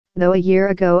though a year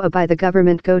ago a by the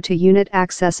government go to unit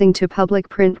accessing to public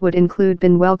print would include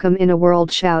been welcome in a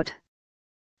world shout.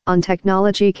 On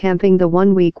technology camping, the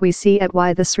 1 week we see at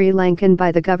why the Sri Lankan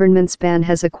by the government's ban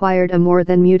has acquired a more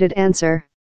than muted answer.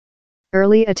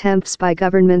 Early attempts by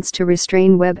governments to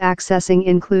restrain web accessing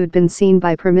include been seen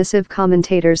by permissive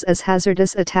commentators as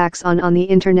hazardous attacks on the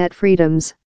internet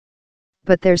freedoms.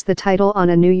 But there's the title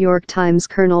on a New York Times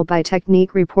kernel by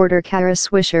Technique reporter Kara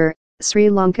Swisher, Sri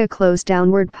Lanka closed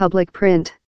downward public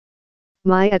print.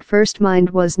 My at first mind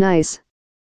was nice.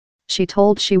 She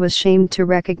told she was shamed to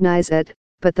recognize it,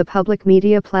 but the public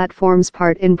media platform's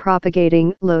part in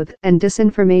propagating loath and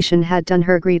disinformation had done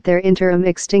her greet their interim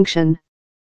extinction.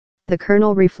 The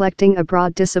kernel reflecting a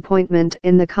broad disappointment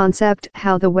in the concept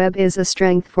how the web is a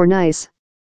strength for nice.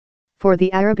 For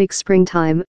the Arabic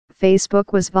springtime,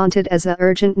 Facebook was vaunted as a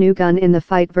urgent new gun in the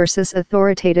fight versus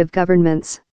authoritative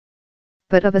governments.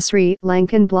 But of a Sri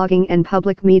Lankan blogging and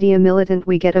public media militant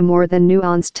we get a more than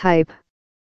nuanced type.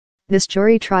 This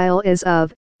jury trial is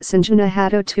of, Sanjana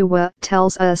Hatotuwa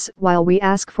tells us while we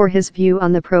ask for his view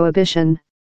on the prohibition.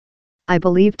 I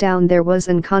believe down there was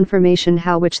an confirmation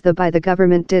how which the by the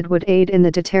government did would aid in the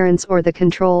deterrence or the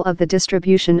control of the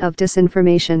distribution of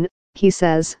disinformation, he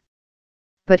says.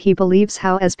 But he believes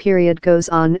how as period goes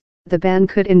on, the ban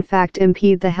could in fact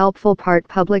impede the helpful part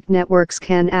public networks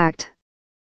can act.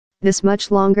 This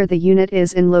much longer the unit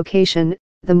is in location,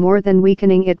 the more than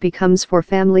weakening it becomes for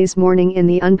families mourning in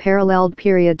the unparalleled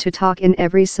period to talk in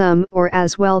every sum or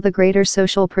as well the greater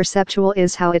social perceptual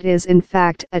is how it is in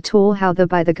fact a tool how the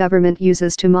by the government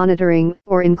uses to monitoring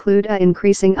or include a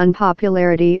increasing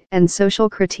unpopularity and social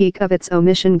critique of its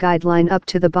omission guideline up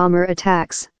to the bomber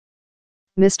attacks.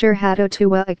 Mr.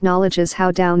 Hatotuwa acknowledges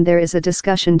how down there is a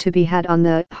discussion to be had on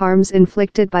the harms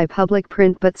inflicted by public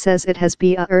print but says it has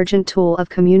be a urgent tool of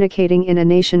communicating in a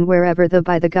nation wherever the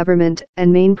by the government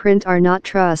and main print are not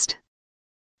trust.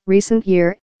 Recent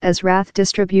year, as wrath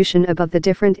distribution above the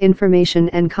different information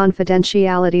and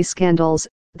confidentiality scandals,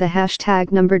 the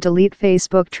hashtag number delete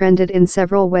Facebook trended in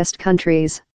several West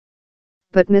countries.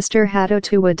 But Mr.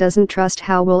 Hatotuwa doesn't trust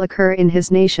how will occur in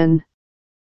his nation.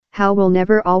 How will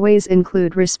never always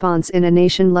include response in a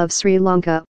nation love Sri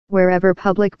Lanka, wherever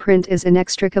public print is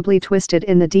inextricably twisted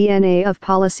in the DNA of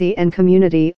policy and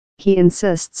community, he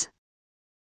insists.